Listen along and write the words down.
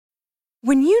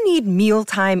When you need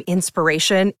mealtime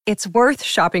inspiration, it's worth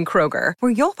shopping Kroger,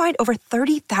 where you'll find over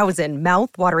 30,000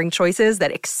 mouth-watering choices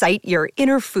that excite your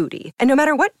inner foodie. And no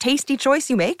matter what tasty choice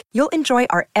you make, you'll enjoy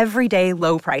our everyday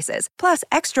low prices, plus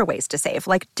extra ways to save,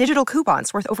 like digital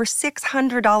coupons worth over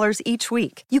 $600 each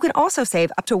week. You can also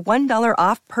save up to $1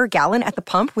 off per gallon at the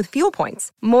pump with fuel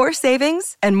points. More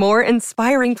savings and more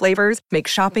inspiring flavors make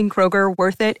shopping Kroger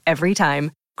worth it every time.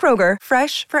 Kroger,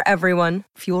 fresh for everyone.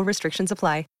 Fuel restrictions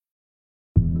apply.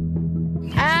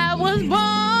 I was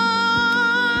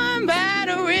born by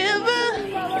the river,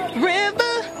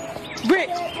 brick.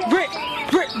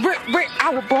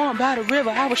 I was born by the river.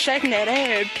 I was shaking that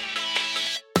ass.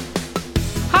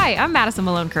 Hi, I'm Madison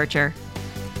Malone Kircher.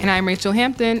 And I'm Rachel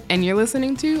Hampton, and you're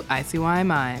listening to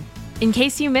ICYMI. In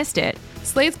case you missed it,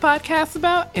 Slate's podcast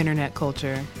about internet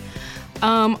culture.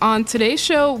 On today's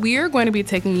show, we are going to be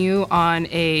taking you on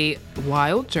a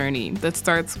wild journey that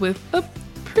starts with a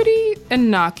pretty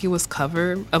innocuous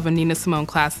cover of a Nina Simone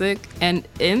classic and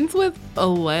ends with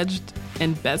alleged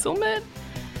embezzlement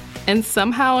and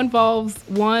somehow involves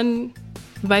one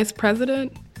vice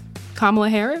president, Kamala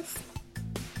Harris.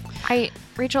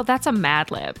 Rachel, that's a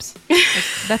Mad Libs.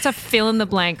 That's a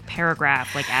fill-in-the-blank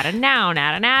paragraph, like add a noun,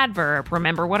 add an adverb,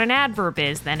 remember what an adverb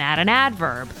is, then add an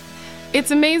adverb.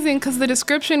 It's amazing because the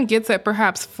description gets at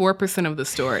perhaps 4% of the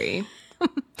story.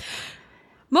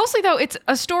 Mostly, though, it's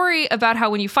a story about how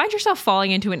when you find yourself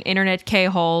falling into an internet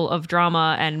K-hole of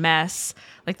drama and mess,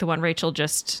 like the one Rachel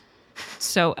just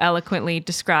so eloquently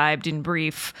described in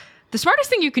brief, the smartest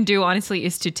thing you can do, honestly,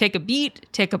 is to take a beat,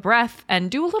 take a breath, and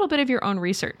do a little bit of your own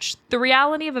research. The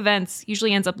reality of events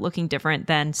usually ends up looking different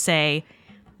than, say,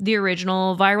 the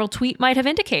original viral tweet might have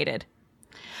indicated.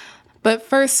 But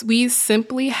first, we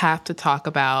simply have to talk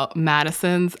about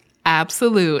Madison's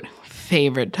absolute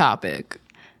favorite topic,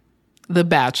 the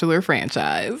Bachelor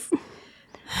franchise.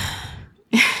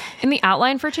 In the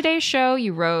outline for today's show,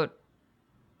 you wrote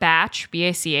Batch,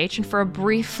 B-A-C-H, and for a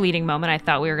brief fleeting moment, I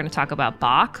thought we were going to talk about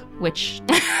Bach, which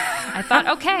I thought,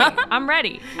 okay, I'm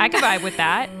ready. I can vibe with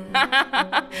that.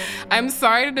 I'm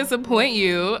sorry to disappoint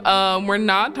you. We're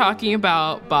not talking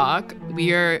about Bach.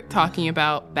 We are talking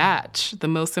about Batch, the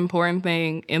most important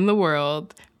thing in the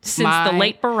world. Since the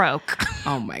late Baroque.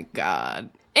 Oh my God.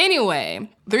 Anyway,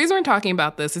 the reason we're talking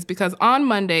about this is because on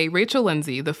Monday, Rachel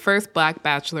Lindsay, the first Black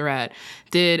Bachelorette,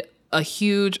 did a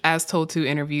huge As Told To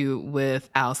interview with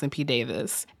Allison P.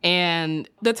 Davis. And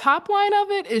the top line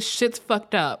of it is shit's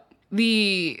fucked up.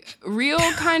 The real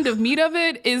kind of meat of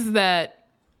it is that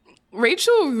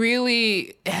Rachel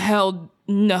really held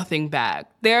nothing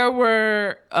back. There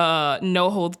were no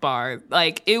holds barred.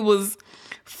 Like, it was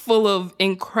full of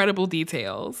incredible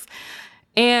details.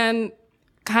 And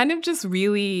kind of just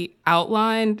really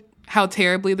outlined how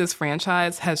terribly this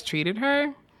franchise has treated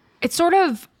her. It sort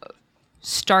of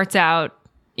starts out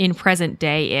in present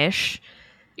day-ish.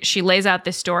 She lays out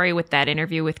this story with that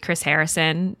interview with Chris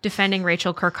Harrison, defending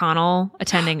Rachel Kirkconnell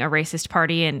attending a racist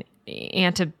party in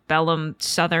antebellum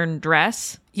Southern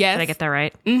dress. Yes. Did I get that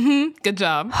right? Mm-hmm. Good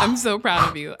job. I'm so proud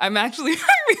of you. I'm actually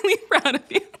really proud of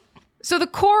you. So the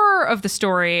core of the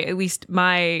story, at least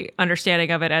my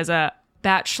understanding of it as a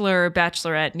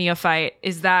bachelorette neophyte,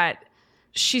 is that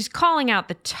she's calling out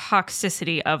the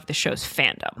toxicity of the show's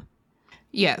fandom.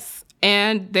 Yes.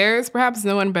 And there's perhaps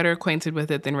no one better acquainted with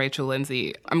it than Rachel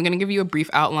Lindsay. I'm going to give you a brief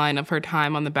outline of her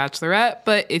time on The Bachelorette,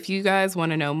 but if you guys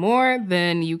want to know more,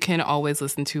 then you can always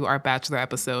listen to our Bachelor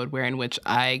episode, in which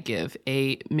I give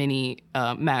a mini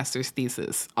master's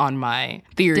thesis on my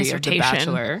theory of The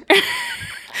Bachelor.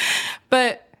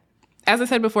 But as I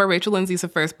said before, Rachel Lindsay's the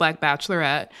first Black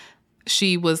Bachelorette.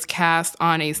 She was cast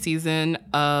on a season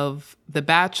of The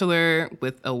Bachelor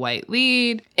with a white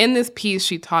lead. In this piece,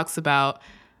 she talks about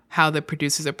how the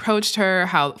producers approached her,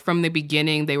 how from the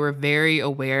beginning they were very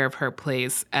aware of her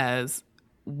place as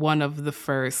one of the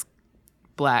first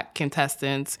Black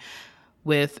contestants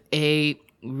with a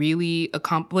really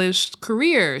accomplished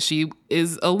career. She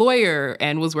is a lawyer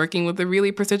and was working with a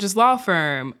really prestigious law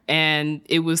firm, and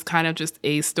it was kind of just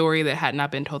a story that had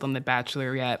not been told on The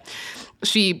Bachelor yet.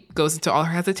 She goes into all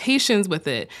her hesitations with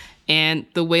it and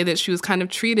the way that she was kind of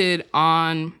treated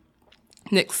on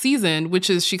next season, which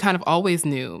is she kind of always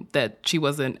knew that she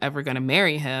wasn't ever going to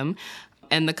marry him,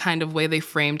 and the kind of way they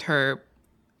framed her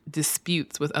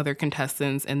disputes with other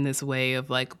contestants in this way of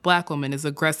like, Black woman is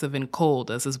aggressive and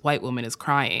cold as this white woman is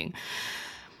crying.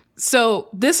 So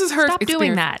this is her Stop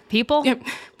doing that, people. Yep.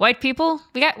 White people,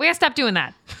 we got to stop doing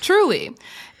that. Truly.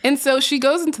 And so she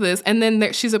goes into this, and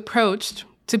then she's approached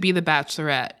to be the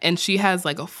Bachelorette. And she has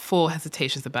like a full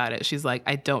hesitations about it. She's like,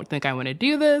 I don't think I want to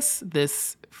do this.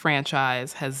 This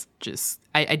franchise has just,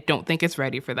 I don't think it's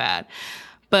ready for that.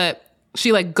 But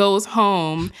she like goes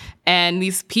home and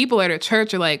these people at her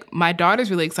church are like, my daughter's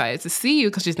really excited to see you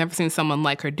because she's never seen someone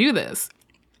like her do this.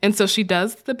 And so she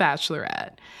does The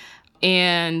Bachelorette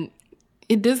and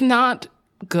it does not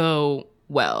go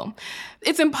well.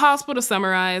 It's impossible to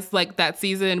summarize like that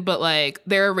season, but like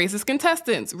there are racist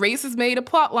contestants. Race is made a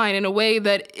plot line in a way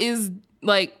that is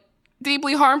like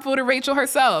deeply harmful to Rachel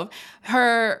herself.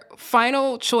 Her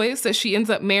final choice that she ends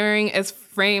up marrying is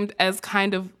framed as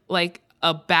kind of like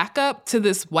a backup to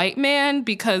this white man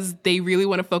because they really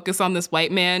want to focus on this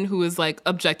white man who is like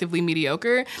objectively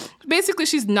mediocre. Basically,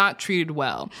 she's not treated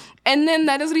well. And then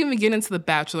that doesn't even get into the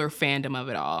Bachelor fandom of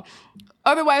it all,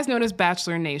 otherwise known as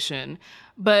Bachelor Nation.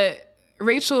 But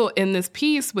Rachel in this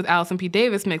piece with Allison P.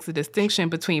 Davis makes a distinction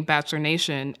between Bachelor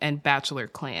Nation and Bachelor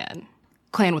Clan.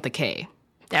 Clan with a K.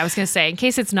 I was going to say, in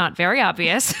case it's not very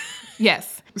obvious.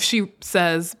 Yes. She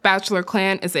says, Bachelor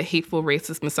Clan is a hateful,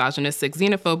 racist, misogynistic,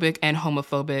 xenophobic, and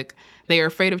homophobic. They are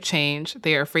afraid of change.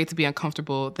 They are afraid to be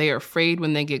uncomfortable. They are afraid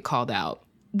when they get called out.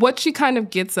 What she kind of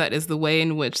gets at is the way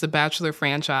in which the Bachelor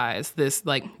franchise, this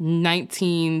like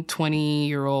 19,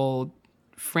 20-year-old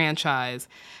franchise,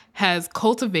 has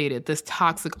cultivated this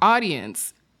toxic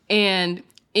audience. And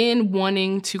in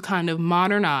wanting to kind of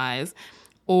modernize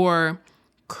or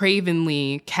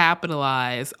cravenly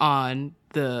capitalize on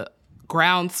the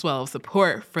groundswell of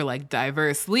support for like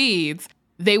diverse leads,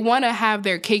 they want to have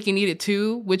their cake and eat it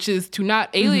too, which is to not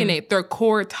alienate their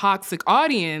core toxic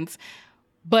audience,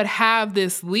 but have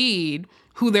this lead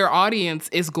who their audience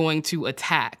is going to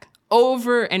attack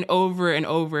over and over and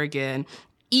over again,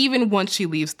 even once she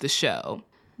leaves the show.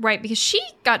 Right, because she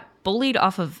got bullied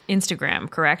off of Instagram,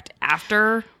 correct?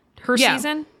 After her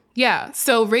season? Yeah,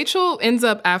 so Rachel ends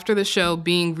up after the show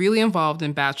being really involved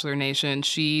in Bachelor Nation.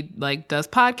 She like does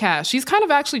podcasts. She's kind of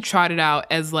actually trotted out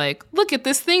as like, look at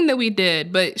this thing that we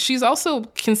did, but she's also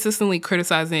consistently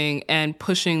criticizing and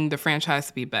pushing the franchise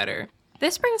to be better.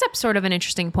 This brings up sort of an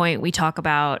interesting point we talk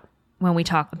about when we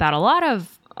talk about a lot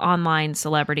of online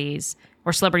celebrities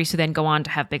or celebrities who then go on to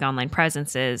have big online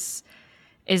presences,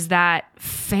 is that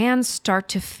fans start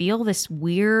to feel this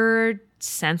weird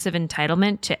sense of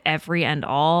entitlement to every and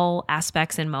all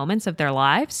aspects and moments of their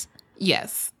lives.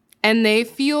 Yes. And they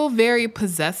feel very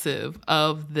possessive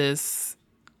of this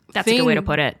That's a good way to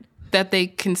put it. That they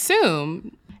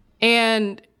consume.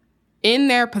 And in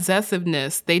their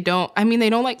possessiveness, they don't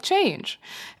like change.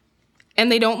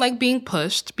 And they don't like being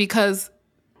pushed because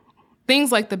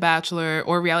things like The Bachelor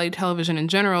or reality television in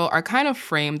general are kind of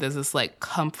framed as this like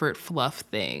comfort fluff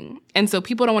thing. And so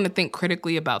people don't want to think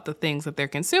critically about the things that they're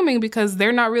consuming because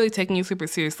they're not really taking you super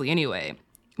seriously anyway.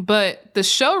 But the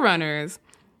showrunners,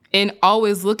 in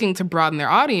always looking to broaden their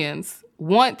audience,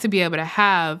 want to be able to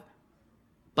have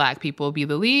Black people be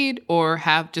the lead or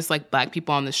have just like Black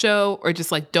people on the show or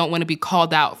just like don't want to be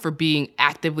called out for being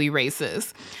actively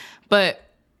racist. But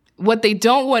what they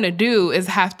don't want to do is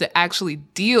have to actually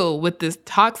deal with this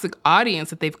toxic audience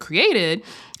that they've created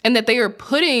and that they are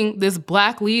putting this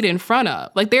Black lead in front of.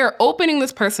 Like, they're opening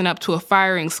this person up to a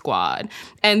firing squad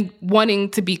and wanting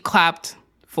to be clapped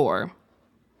for.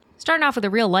 Starting off with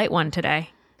a real light one today.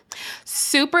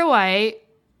 Super light.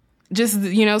 Just,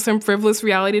 you know, some frivolous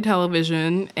reality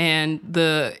television and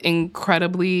the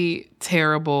incredibly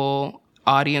terrible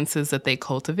audiences that they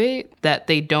cultivate that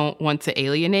they don't want to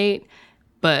alienate,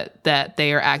 but that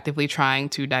they are actively trying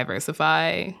to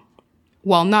diversify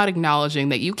while not acknowledging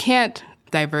that you can't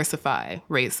diversify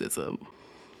racism.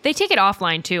 They take it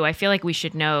offline, too. I feel like we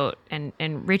should note, and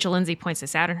Rachel Lindsay points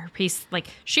this out in her piece, like,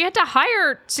 she had to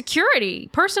hire security,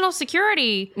 personal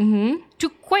security, to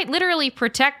quite literally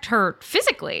protect her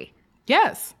physically.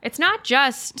 Yes. It's not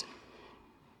just,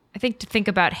 I think, to think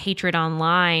about hatred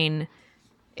online,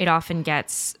 it often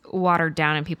gets watered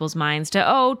down in people's minds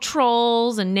to,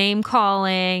 trolls and name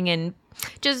calling and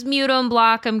just mute them,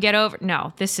 block them, get over.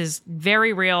 No, this is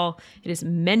very real. It is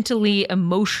mentally,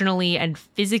 emotionally, and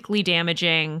physically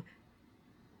damaging.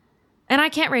 And I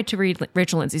can't wait to read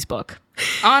Rachel Lindsay's book.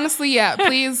 Honestly, yeah,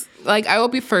 please. Like, I will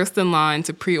be first in line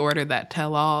to pre-order that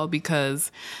tell-all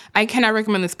because I cannot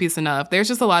recommend this piece enough. There's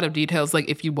just a lot of details. Like,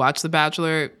 if you watch The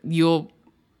Bachelor, you'll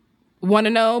want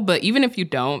to know. But even if you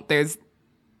don't,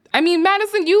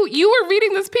 Madison, you were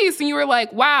reading this piece and you were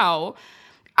like, wow,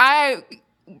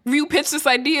 you pitched this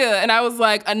idea and I was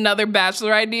like, another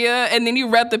Bachelor idea. And then you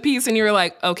read the piece and you were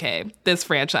like, okay, this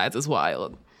franchise is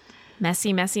wild.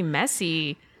 Messy, messy,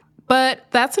 messy. But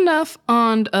that's enough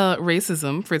on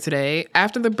racism for today.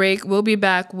 After the break, we'll be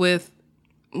back with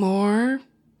more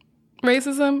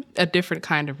racism, a different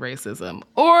kind of racism,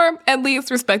 or at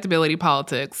least respectability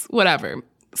politics, whatever.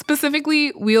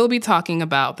 Specifically, we'll be talking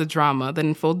about the drama that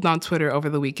unfolded on Twitter over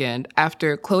the weekend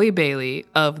after Chloe Bailey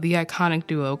of the iconic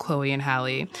duo Chloe and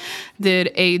Halle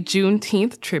did a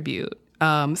Juneteenth tribute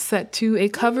set to a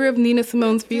cover of Nina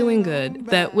Simone's Feeling Good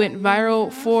that went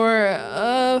viral for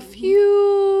a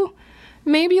few,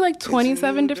 maybe like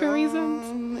 27 different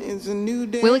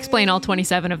reasons. We'll explain all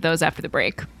 27 of those after the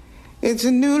break. It's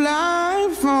a new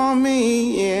life for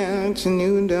me, yeah, it's a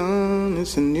new dawn,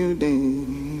 it's a new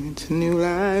day, it's a new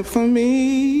life for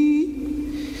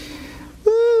me.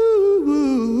 Ooh,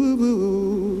 ooh,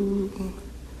 ooh.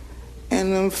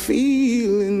 And I'm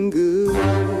feeling good.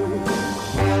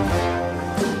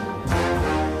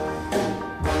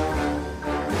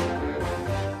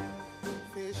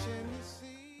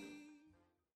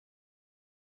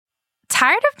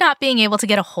 Tired of not being able to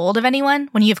get a hold of anyone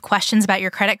when you have questions about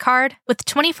your credit card? With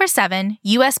 24/7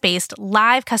 US-based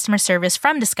live customer service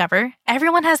from Discover,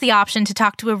 everyone has the option to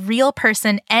talk to a real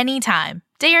person anytime,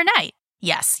 day or night.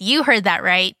 Yes, you heard that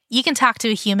right. You can talk to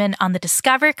a human on the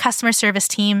Discover customer service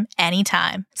team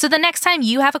anytime. So the next time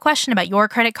you have a question about your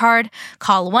credit card,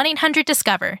 call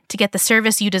 1-800-DISCOVER to get the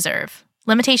service you deserve.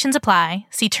 Limitations apply.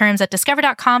 See terms at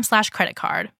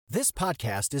discover.com/creditcard. This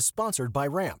podcast is sponsored by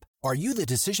Ramp. Are you the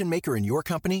decision maker in your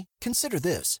company? Consider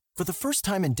this. For the first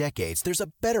time in decades, there's a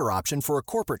better option for a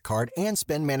corporate card and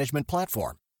spend management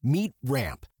platform. Meet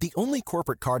Ramp, the only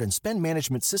corporate card and spend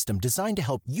management system designed to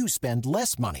help you spend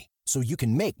less money so you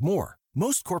can make more.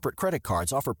 Most corporate credit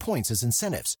cards offer points as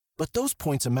incentives, but those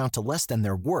points amount to less than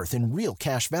their worth in real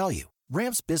cash value.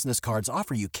 Ramp's business cards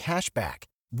offer you cash back,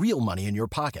 real money in your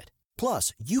pocket.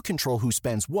 Plus, you control who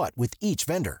spends what with each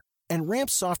vendor. And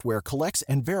Ramp's software collects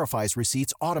and verifies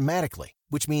receipts automatically,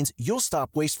 which means you'll stop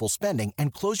wasteful spending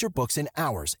and close your books in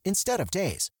hours instead of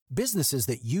days. Businesses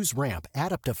that use Ramp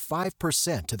add up to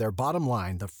 5% to their bottom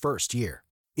line the first year.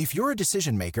 If you're a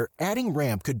decision maker, adding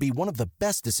Ramp could be one of the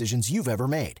best decisions you've ever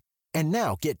made. And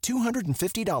now get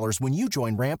 $250 when you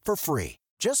join Ramp for free.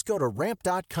 Just go to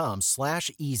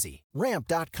ramp.com/easy.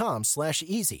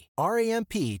 Ramp.com/easy.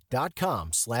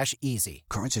 RAMP.com/easy.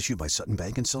 Cards issued by Sutton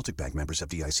Bank and Celtic Bank, members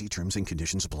FDIC. Terms and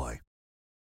conditions apply.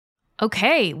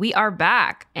 Okay, we are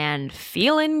back and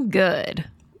feeling good.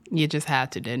 You just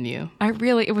had to, didn't you?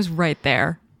 It was right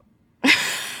there.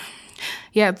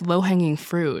 Yeah, it's low-hanging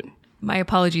fruit. My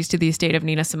apologies to the estate of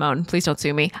Nina Simone. Please don't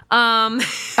sue me.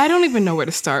 I don't even know where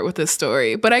to start with this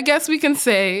story, but I guess we can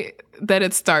say that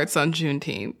it starts on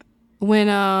Juneteenth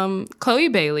when Chloe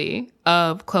Bailey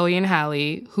of Chloe and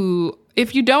Halle, who,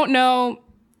 if you don't know,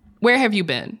 where have you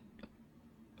been?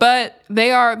 But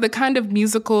they are the kind of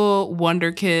musical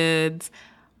wonder kids,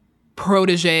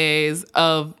 proteges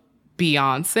of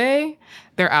Beyonce.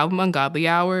 Their album Ungodly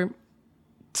Hour,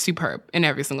 superb in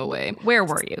every single way. Where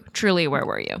were you? Truly, where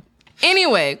were you?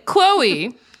 Anyway,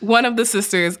 Chloe, one of the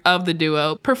sisters of the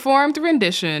duo, performed a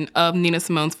rendition of Nina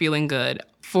Simone's Feeling Good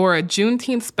for a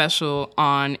Juneteenth special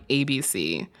on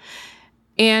ABC.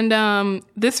 And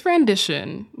this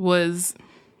rendition was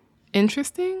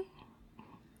interesting,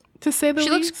 to say the least.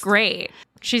 She looks great.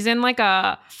 She's in like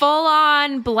a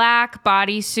full-on black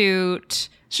bodysuit.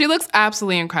 She looks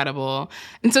absolutely incredible.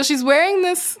 And so she's wearing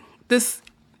this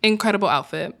incredible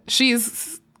outfit.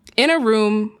 She's in a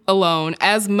room alone,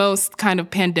 as most kind of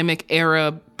pandemic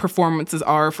era performances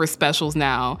are for specials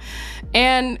now.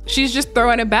 And she's just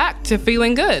throwing it back to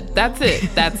feeling good. That's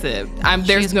it. That's it.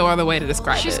 There's no other way to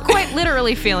describe it. She's quite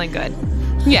literally feeling good.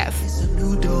 Yes. It's a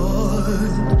new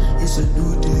dawn, it's a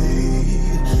new day,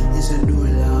 it's a new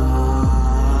life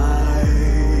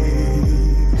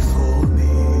for me.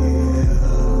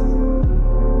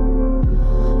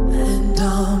 And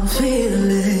I'm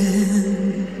feeling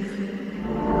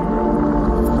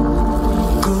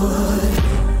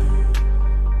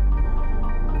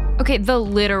Okay, the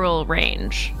literal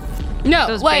range. No,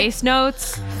 those like, bass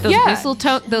notes, those whistle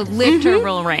tone, the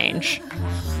literal range.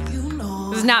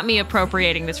 This is not me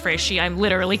appropriating this phrase. I'm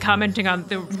literally commenting on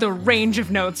the range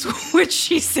of notes which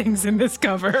she sings in this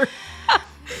cover.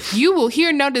 You will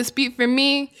hear no dispute from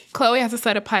me. Chloe has a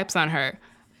set of pipes on her.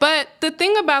 But the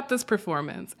thing about this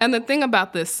performance and the thing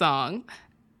about this song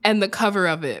and the cover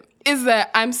of it is that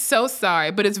I'm so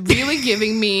sorry, but it's really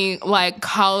giving me like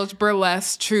college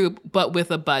burlesque troupe, but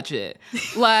with a budget.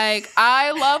 Like,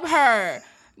 I love her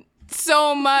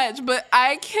so much, but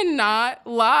I cannot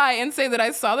lie and say that I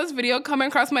saw this video coming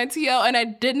across my TL and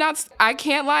I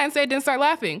can't lie and say I didn't start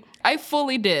laughing. I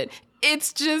fully did.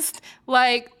 It's just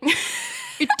like,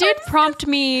 It did prompt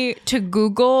me to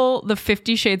Google the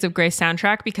 50 Shades of Grey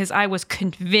soundtrack because I was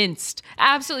convinced,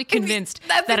 absolutely convinced,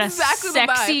 That's that exactly a the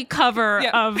vibe. sexy cover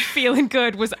of Feeling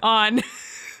Good was on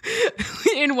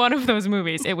in one of those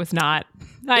movies. It was not.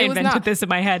 I It was invented not. this in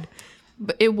my head.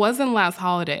 But it wasn't Last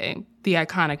Holiday, the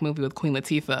iconic movie with Queen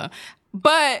Latifah.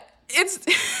 But it's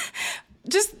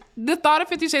just the thought of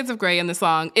 50 Shades of Grey in the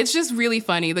song. It's just really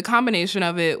funny. The combination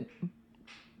of it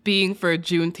being for a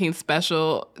Juneteenth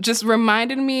special just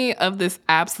reminded me of this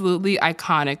absolutely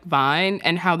iconic Vine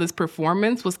and how this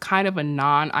performance was kind of a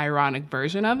non-ironic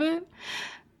version of it.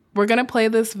 We're going to play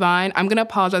this Vine. I'm going to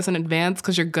apologize in advance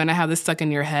because you're going to have this stuck in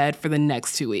your head for the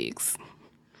next 2 weeks.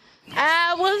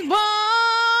 I was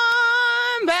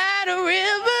born by the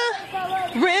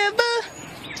river.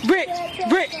 Brick.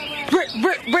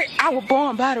 I was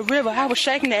born by the river. I was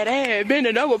shaking that ass,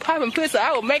 bending over, popping pussy.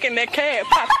 I was making that cat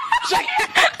pop.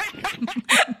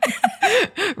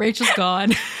 Rachel's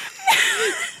gone.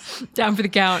 Down for the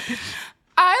count.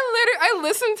 I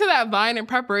listened to that Vine in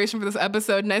preparation for this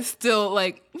episode, and I still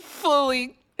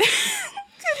fully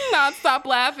could not stop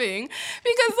laughing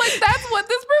because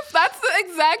that's the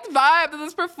exact vibe that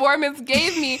this performance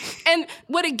gave me, and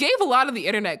what it gave a lot of the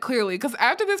internet clearly. Because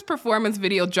after this performance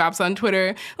video drops on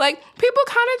Twitter, people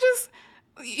kind of just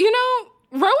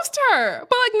roast her,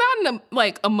 but not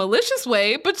in a malicious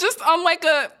way, but just on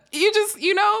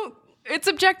it's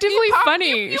objectively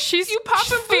funny. You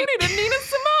popping booty to Nina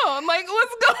Simone.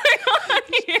 What's going on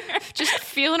here? Just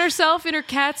feeling herself in her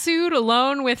catsuit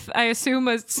alone with, I assume,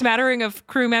 a smattering of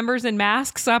crew members in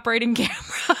masks operating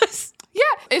cameras. Yeah,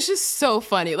 it's just so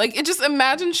funny. Just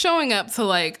imagine showing up to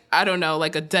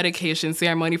a dedication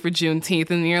ceremony for Juneteenth,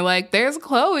 and you're like, there's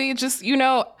Chloe just,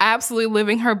 absolutely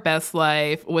living her best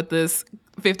life with this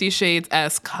 50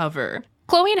 Shades-esque cover.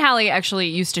 Chloe and Halle actually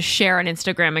used to share an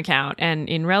Instagram account, and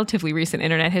in relatively recent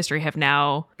internet history have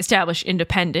now established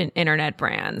independent internet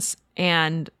brands.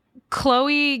 And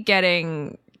Chloe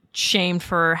getting shamed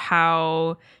for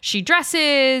how she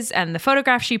dresses and the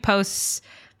photographs she posts.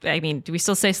 I mean, do we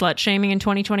still say slut shaming in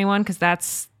 2021? Because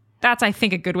that's I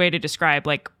think a good way to describe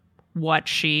what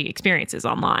she experiences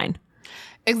online.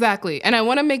 Exactly. And I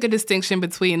want to make a distinction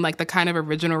between the kind of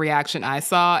original reaction I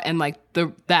saw and that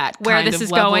where kind this of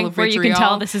is level going, of where you can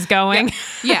tell this is going.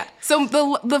 Yeah. So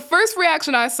the first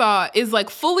reaction I saw is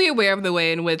fully aware of the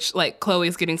way in which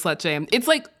Chloe's getting slut shamed. It's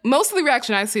most of the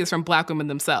reaction I see is from Black women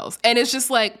themselves. And it's just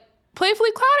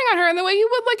playfully clowning on her in the way you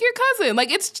would your cousin.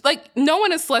 It's no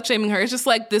one is slut shaming her. It's just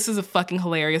this is a fucking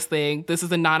hilarious thing. This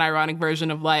is a non-ironic version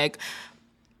of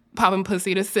popping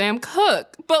pussy to Sam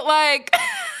Cooke. But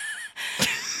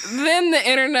then the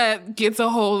internet gets a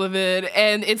hold of it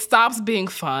and it stops being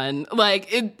fun.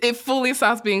 It fully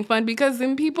stops being fun because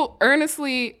then people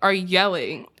earnestly are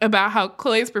yelling about how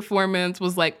Chloe's performance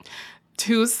was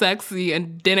too sexy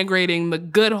and denigrating the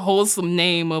good, wholesome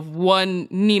name of one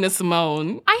Nina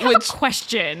Simone. I have a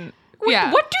question.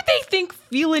 Yeah. What do they think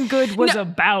Feeling Good was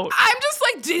about? I'm just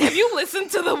have you listened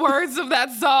to the words of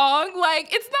that song?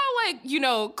 It's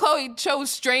not Chloe chose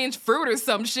strange fruit or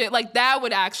some shit. That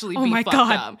would actually be fucked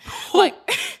up.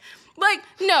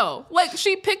 No.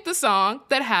 She picked the song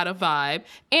that had a vibe.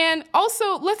 And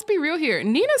also, let's be real here.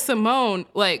 Nina Simone,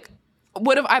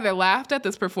 would have either laughed at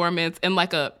this performance in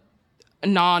a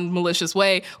non-malicious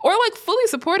way or fully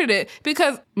supported it,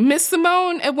 because Miss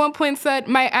Simone at one point said,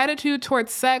 my attitude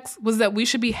towards sex was that we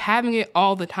should be having it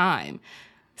all the time.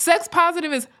 Sex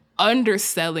positive is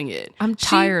underselling it. I'm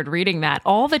tired reading that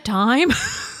all the time.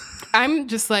 I'm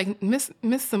just Miss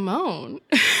Simone.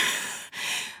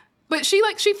 But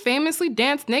she famously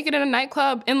danced naked in a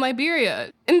nightclub in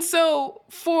Liberia. And so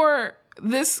for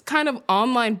this kind of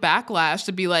online backlash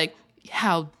to be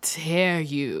how dare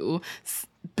you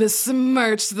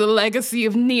besmirch the legacy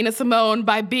of Nina Simone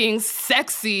by being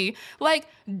sexy.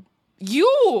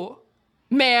 You,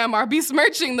 ma'am, are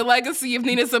besmirching the legacy of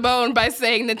Nina Simone by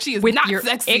saying that she is with not your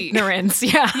sexy. Ignorance,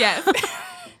 yeah. Yes.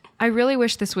 I really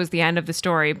wish this was the end of the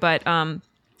story, but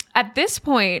at this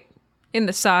point in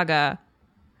the saga,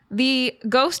 the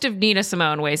ghost of Nina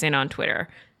Simone weighs in on Twitter.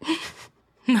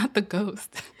 Not the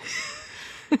ghost.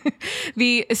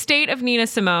 The estate of Nina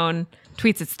Simone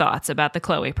tweets its thoughts about the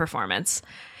Chloe performance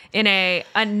in a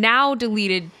now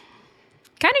deleted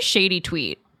kind of shady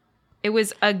tweet. It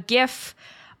was a GIF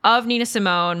of Nina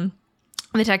Simone.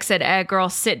 The text said, girl,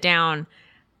 sit down.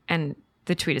 And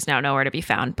the tweet is now nowhere to be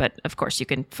found. But of course, you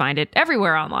can find it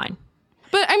everywhere online.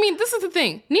 But I mean, this is the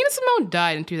thing. Nina Simone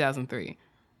died in 2003.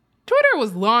 Twitter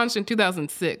was launched in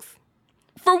 2006.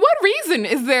 For what reason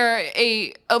is there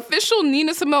a official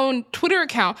Nina Simone Twitter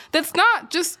account that's not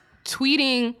just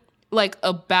tweeting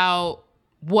about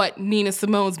what Nina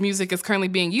Simone's music is currently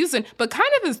being used in, but kind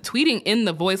of is tweeting in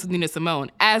the voice of Nina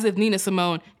Simone as if Nina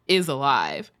Simone is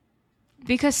alive.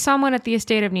 Because someone at the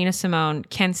estate of Nina Simone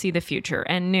can see the future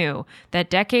and knew that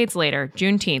decades later,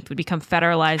 Juneteenth would become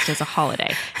federalized as a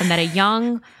holiday, and that a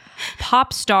young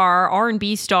pop star,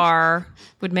 R&B star,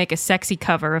 would make a sexy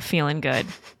cover of Feelin' Good,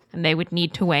 and they would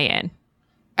need to weigh in.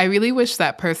 I really wish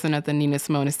that person at the Nina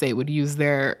Simone estate would use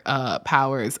their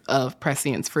powers of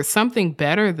prescience for something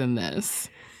better than this.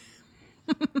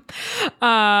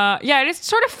 Yeah, it's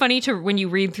sort of funny when you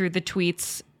read through the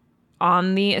tweets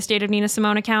on the Estate of Nina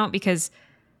Simone account, because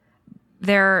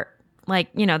they're like,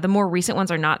 you know, the more recent ones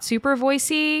are not super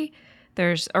voicey.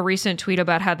 There's a recent tweet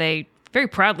about how they very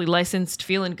proudly licensed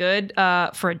Feelin' Good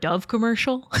for a Dove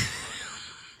commercial.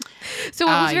 So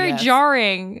it was very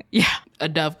jarring. Yeah. A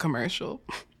Dove commercial.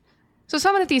 So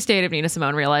someone at the estate of Nina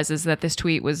Simone realizes that this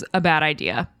tweet was a bad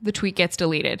idea. The tweet gets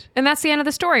deleted. And that's the end of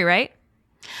the story, right?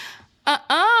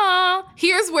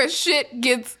 Here's where shit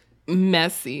gets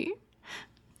messy.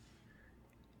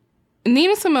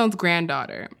 Nina Simone's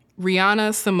granddaughter,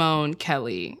 Rihanna Simone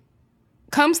Kelly,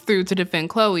 comes through to defend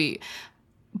Chloe.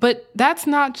 But that's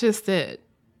not just it.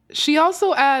 She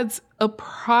also adds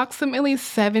approximately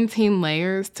 17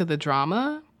 layers to the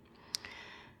drama.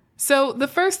 So the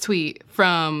first tweet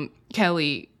from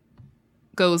Kelly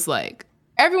goes like,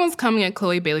 everyone's coming at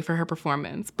Chloe Bailey for her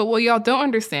performance, but what y'all don't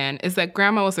understand is that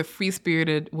Grandma was a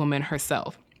free-spirited woman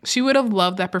herself. She would have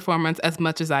loved that performance as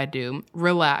much as I do.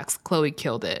 Relax, Chloe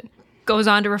killed it. Goes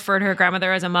on to refer to her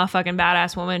grandmother as a motherfucking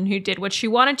badass woman who did what she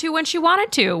wanted to when she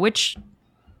wanted to, which,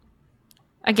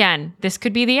 again, this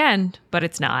could be the end, but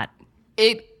it's not.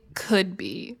 It could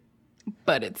be,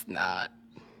 but it's not.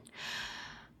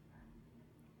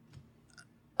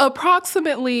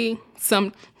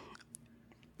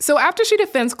 So after she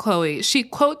defends Chloe, she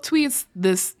quote tweets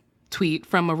this tweet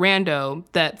from a rando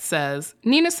that says,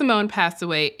 Nina Simone passed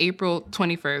away April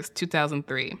 21st,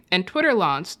 2003, and Twitter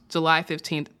launched July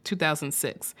 15th,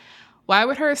 2006. Why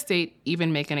would her estate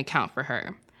even make an account for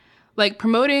her? Like,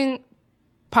 promoting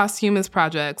posthumous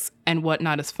projects and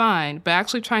whatnot is fine, but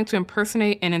actually trying to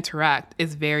impersonate and interact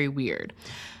is very weird.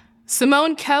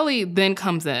 Simone Kelly then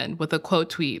comes in with a quote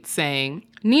tweet saying,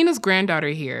 Nina's granddaughter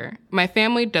here. My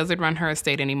family doesn't run her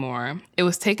estate anymore. It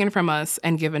was taken from us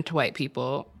and given to white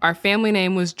people. Our family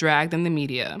name was dragged in the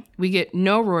media. We get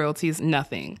no royalties,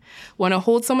 nothing. Want to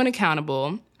hold someone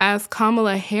accountable? Ask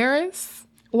Kamala Harris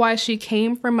why she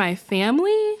came from my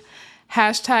family?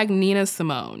 Hashtag Nina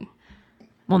Simone.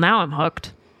 Well, now I'm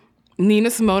hooked. Nina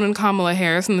Simone and Kamala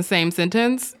Harris in the same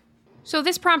sentence? So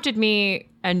this prompted me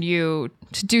and you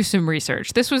to do some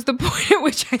research. This was the point at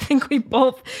which I think we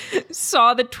both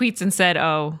saw the tweets and said,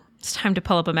 oh, it's time to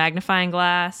pull up a magnifying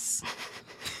glass.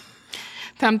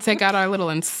 Time to take out our little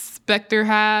inspector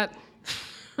hat.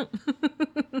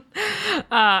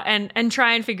 And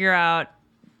try and figure out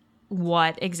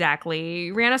what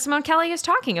exactly Rihanna Simone Kelly is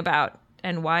talking about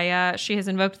and why she has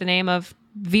invoked the name of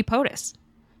V. POTUS.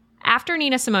 After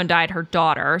Nina Simone died, her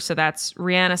daughter, so that's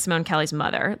Rihanna Simone Kelly's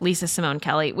mother, Lisa Simone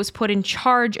Kelly, was put in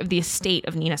charge of the estate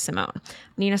of Nina Simone.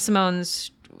 Nina Simone's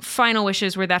final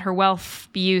wishes were that her wealth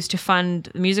be used to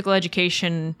fund musical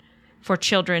education for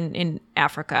children in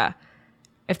Africa.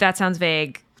 If that sounds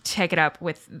vague, take it up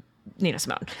with Nina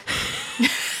Simone.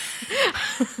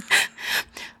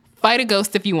 Fight a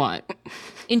ghost if you want.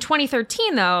 In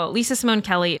 2013, though, Lisa Simone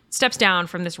Kelly steps down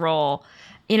from this role.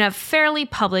 In a fairly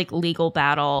public legal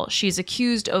battle, she's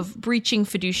accused of breaching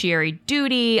fiduciary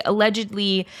duty,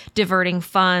 allegedly diverting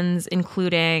funds,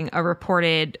 including a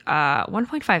reported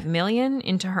 $1.5 million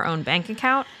into her own bank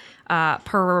account,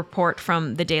 per a report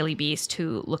from the Daily Beast,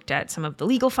 who looked at some of the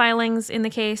legal filings in the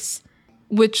case.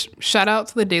 Which, shout out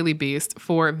to the Daily Beast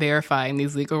for verifying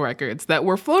these legal records that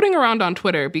were floating around on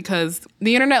Twitter, because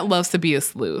the internet loves to be a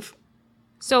sleuth.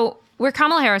 So where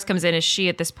Kamala Harris comes in is she,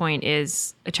 at this point,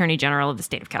 is Attorney General of the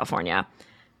state of California.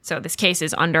 So this case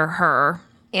is under her.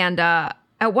 And at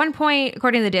one point,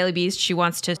 according to the Daily Beast, she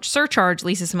wants to surcharge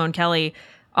Lisa Simone Kelly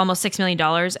almost $6 million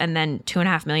and then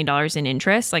 $2.5 million in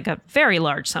interest, like a very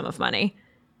large sum of money.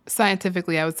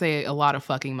 Scientifically, I would say a lot of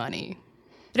fucking money.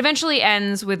 It eventually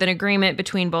ends with an agreement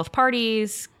between both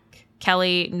parties.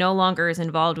 Kelly no longer is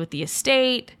involved with the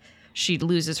estate. She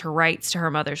loses her rights to her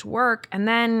mother's work. And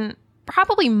then,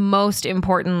 probably most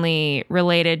importantly,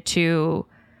 related to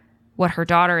what her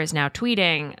daughter is now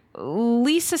tweeting,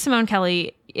 Lisa Simone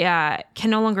Kelly can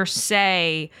no longer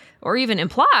say or even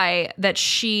imply that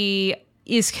she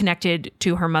is connected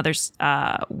to her mother's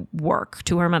work,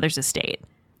 to her mother's estate.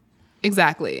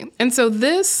 Exactly. And so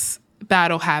this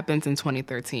battle happens in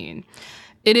 2013.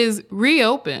 It is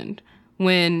reopened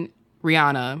when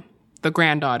Rihanna the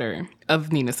granddaughter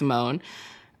of Nina Simone,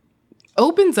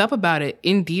 opens up about it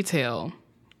in detail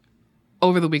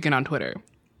over the weekend on Twitter.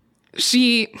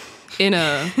 She, in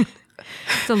a...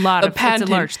 It's a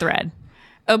large thread.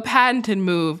 A patented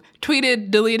move,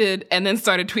 tweeted, deleted, and then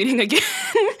started tweeting again.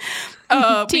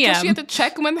 Because she had to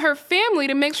check with her family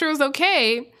to make sure it was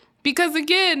okay. Because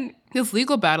again, this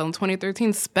legal battle in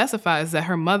 2013 specifies that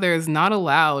her mother is not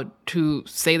allowed to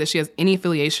say that she has any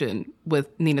affiliation with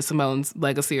Nina Simone's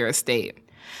legacy or estate.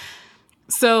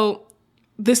 So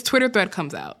this Twitter thread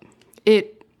comes out.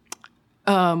 It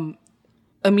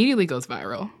immediately goes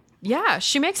viral. Yeah,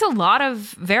 she makes a lot of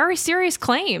very serious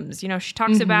claims. You know, she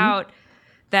talks about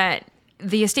that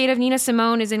the estate of Nina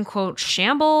Simone is in, quote,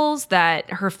 shambles, that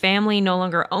her family no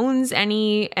longer owns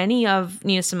any of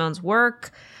Nina Simone's work,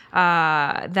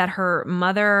 that her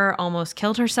mother almost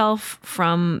killed herself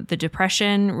from the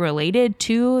depression related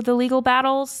to the legal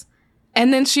battles.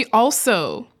 And then she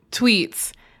also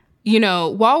tweets, you know,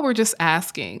 while we're just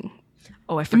asking...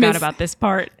 Oh, I forgot about this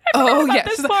part.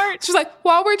 She's like,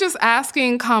 while we're just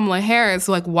asking Kamala Harris,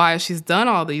 like, why she's done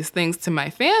all these things to my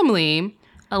family.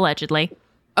 Allegedly.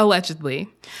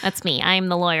 That's me. I'm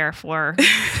the lawyer for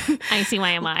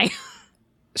ICYMI.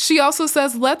 She also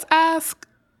says, let's ask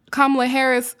Kamala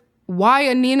Harris why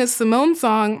a Nina Simone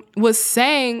song was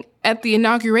sang at the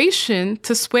inauguration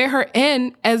to swear her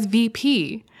in as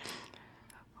VP.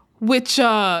 Which,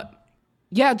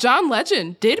 John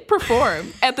Legend did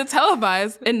perform at the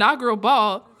televised inaugural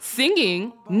ball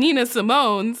singing Nina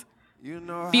Simone's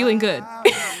Feeling Good.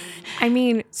 I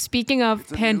mean, speaking of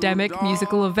pandemic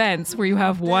musical events where you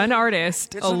have one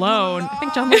artist alone, I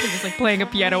think John Legend was like playing a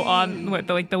piano on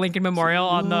the Lincoln Memorial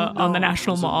on the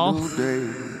National Mall.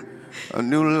 A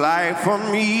new life for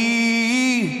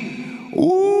me.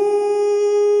 Ooh.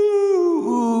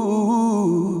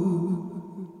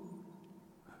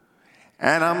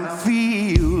 And I'm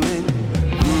feeling good.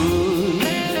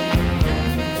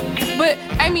 But,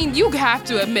 I mean, you have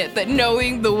to admit that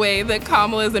knowing the way that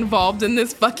Kamala is involved in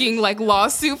this fucking, like,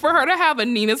 lawsuit, for her to have a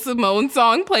Nina Simone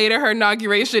song played at her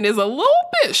inauguration is a little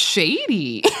bit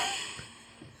shady.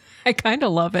 I kind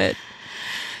of love it.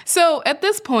 So, at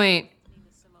this point,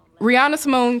 Rihanna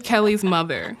Simone Kelly's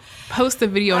mother posts a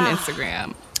video on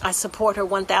Instagram. I support her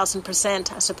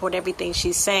 1,000%. I support everything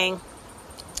she's saying.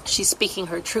 She's speaking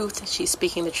her truth. She's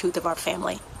speaking the truth of our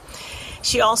family.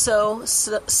 She also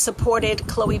supported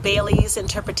Chloe Bailey's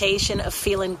interpretation of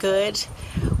Feeling Good,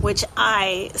 which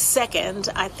I second.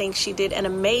 I think she did an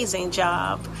amazing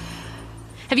job.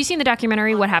 Have you seen the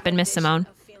documentary, What Happened, Miss Simone?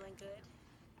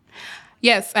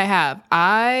 Yes, I have.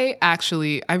 I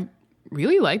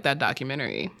really like that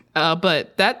documentary.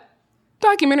 But that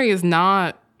documentary is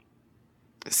not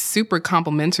super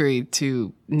complimentary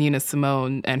to Nina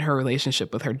Simone and her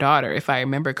relationship with her daughter, if I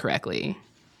remember correctly.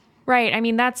 Right. I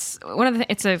mean, that's one of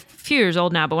it's a few years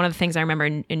old now, but one of the things I remember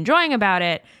enjoying about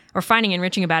it or finding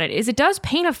enriching about it is it does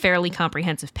paint a fairly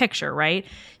comprehensive picture, right?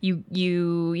 You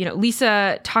know,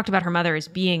 Lisa talked about her mother as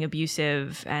being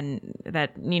abusive and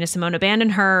that Nina Simone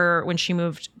abandoned her when she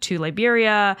moved to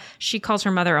Liberia. She calls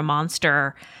her mother a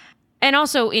monster. And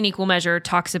also, in equal measure,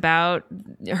 talks about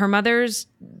her mother's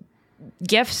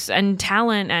gifts and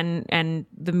talent and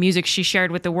the music she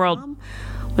shared with the world.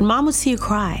 When Mom would see you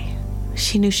cry,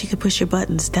 she knew she could push your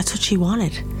buttons. That's what she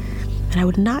wanted. And I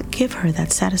would not give her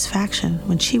that satisfaction.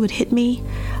 When she would hit me,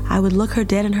 I would look her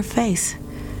dead in her face.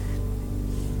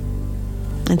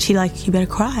 And she'd like, you better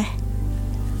cry.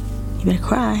 You better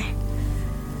cry.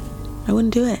 I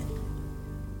wouldn't do it.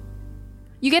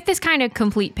 You get this kind of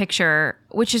complete picture,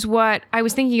 which is what I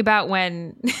was thinking about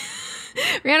when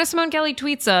Rihanna Simone Kelly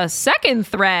tweets a second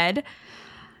thread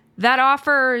that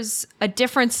offers a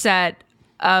different set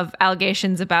of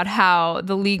allegations about how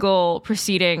the legal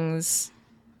proceedings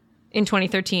in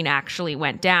 2013 actually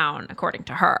went down, according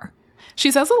to her. She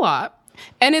says a lot,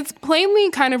 and it's plainly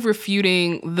kind of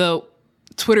refuting the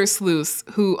Twitter sleuths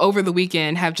who over the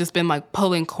weekend have just been like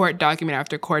pulling court document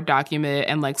after court document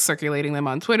and like circulating them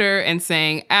on Twitter and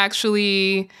saying,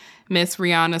 actually, Miss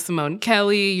Rihanna Simone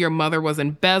Kelly, your mother was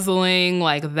embezzling.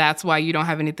 Like, that's why you don't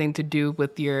have anything to do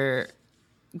with your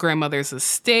grandmother's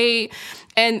estate.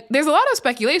 And there's a lot of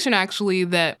speculation, actually,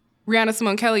 that Rihanna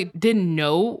Simone Kelly didn't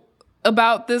know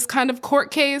about this kind of court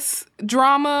case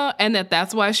drama and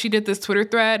that's why she did this Twitter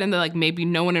thread and that like maybe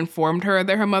no one informed her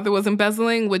that her mother was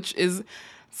embezzling, which is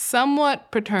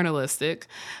somewhat paternalistic.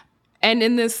 And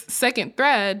in this second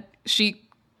thread, she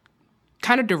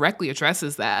kind of directly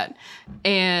addresses that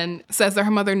and says that her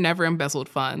mother never embezzled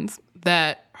funds,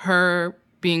 that her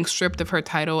being stripped of her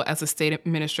title as a state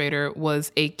administrator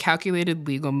was a calculated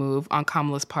legal move on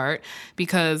Kamala's part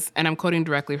because, and I'm quoting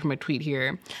directly from a tweet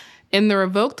here, In the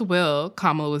revoked will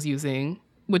Kamala was using,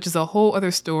 which is a whole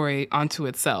other story unto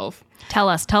itself. Tell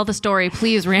the story,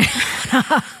 please,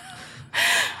 Rihanna.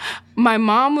 My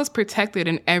mom was protected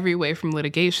in every way from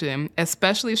litigation,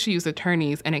 especially she used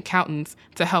attorneys and accountants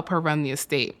to help her run the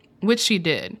estate, which she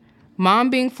did. Mom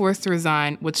being forced to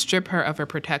resign would strip her of her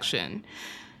protection.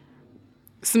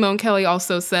 Simone Kelly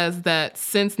also says that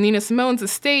since Nina Simone's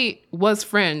estate was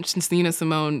French, since Nina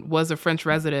Simone was a French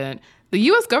resident, the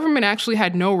U.S. government actually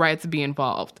had no right to be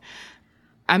involved.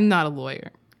 I'm not a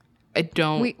lawyer. I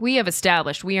don't... We have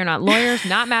established we are not lawyers,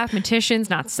 not mathematicians,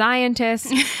 not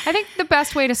scientists. I think the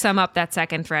best way to sum up that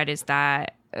second thread is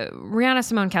that Rihanna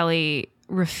Simone Kelly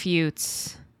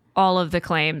refutes all of the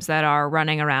claims that are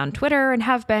running around Twitter and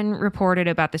have been reported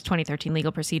about this 2013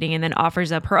 legal proceeding, and then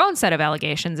offers up her own set of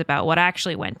allegations about what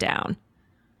actually went down.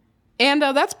 And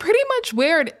that's pretty much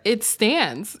where it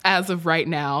stands as of right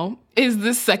now, is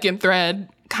this second thread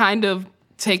kind of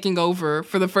taking over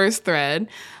for the first thread.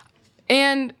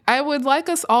 And I would like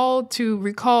us all to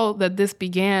recall that this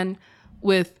began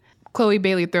with Chloe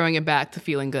Bailey throwing it back to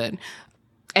feeling good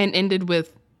and ended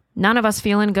with none of us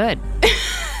feeling good.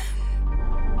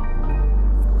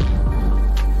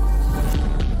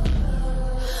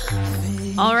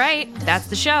 All right, that's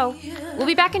the show. We'll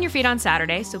be back in your feed on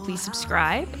Saturday, so please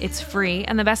subscribe. It's free,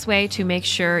 and the best way to make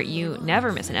sure you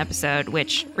never miss an episode,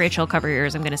 which, Rachel, cover your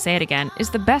ears, I'm going to say it again,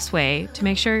 is the best way to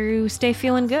make sure you stay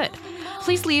feeling good.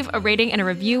 Please leave a rating and a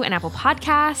review in Apple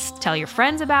Podcasts. Tell your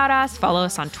friends about us. Follow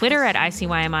us on Twitter at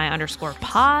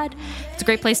ICYMI_pod. It's a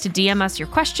great place to DM us your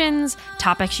questions,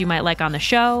 topics you might like on the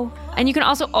show. And you can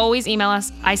also always email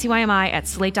us,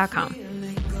 ICYMI@slate.com.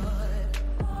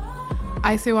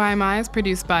 ICYMI is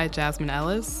produced by Jasmine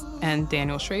Ellis and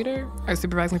Daniel Schrader. Our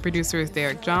supervising producer is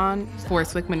Derek John.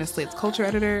 Forrest Wickman is Slate's culture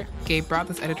editor. Gabe Broth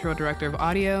is editorial director of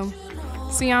audio.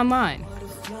 See you online.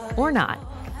 Or not.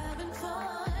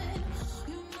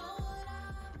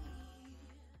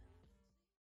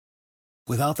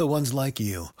 Without the ones like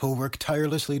you, who work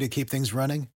tirelessly to keep things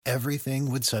running, everything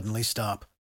would suddenly stop.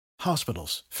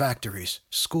 Hospitals, factories,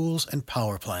 schools, and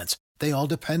power plants, they all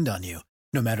depend on you.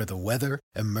 No matter the weather,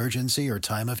 emergency, or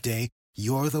time of day,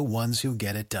 you're the ones who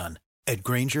get it done. At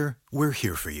Grainger, we're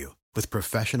here for you with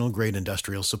professional-grade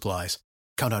industrial supplies.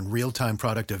 Count on real-time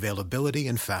product availability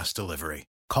and fast delivery.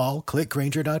 Call, click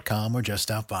Grainger.com, or just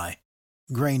stop by.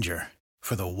 Grainger,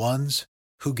 for the ones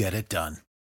who get it done.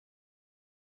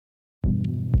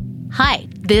 Hi,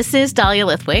 this is Dahlia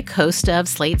Lithwick, host of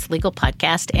Slate's legal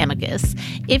podcast, Amicus.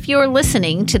 If you're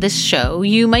listening to this show,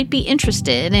 you might be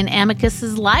interested in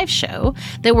Amicus's live show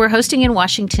that we're hosting in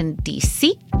Washington,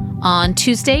 D.C. on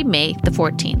Tuesday, May the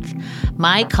 14th.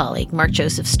 My colleague, Mark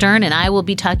Joseph Stern, and I will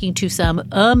be talking to some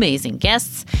amazing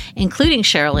guests, including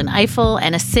Sherilyn Ifill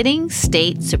and a sitting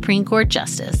state Supreme Court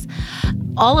justice,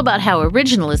 all about how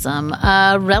originalism,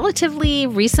 a relatively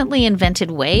recently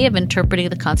invented way of interpreting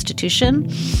the Constitution,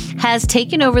 has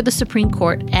taken over the Supreme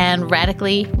Court and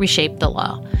radically reshaped the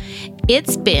law.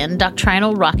 It's been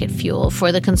doctrinal rocket fuel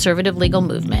for the conservative legal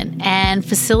movement and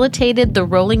facilitated the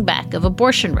rolling back of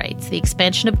abortion rights, the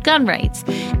expansion of gun rights,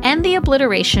 and the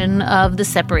obliteration of the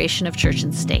separation of church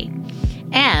and state.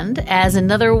 And as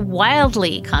another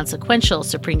wildly consequential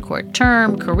Supreme Court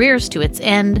term careers to its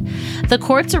end, the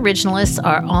court's originalists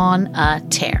are on a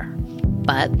tear.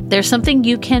 But there's something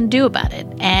you can do about it,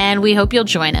 and we hope you'll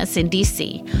join us in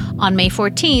D.C. on May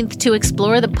 14th to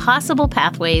explore the possible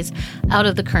pathways out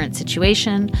of the current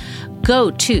situation. Go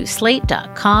to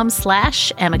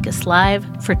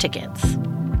slate.com/amicuslive for tickets.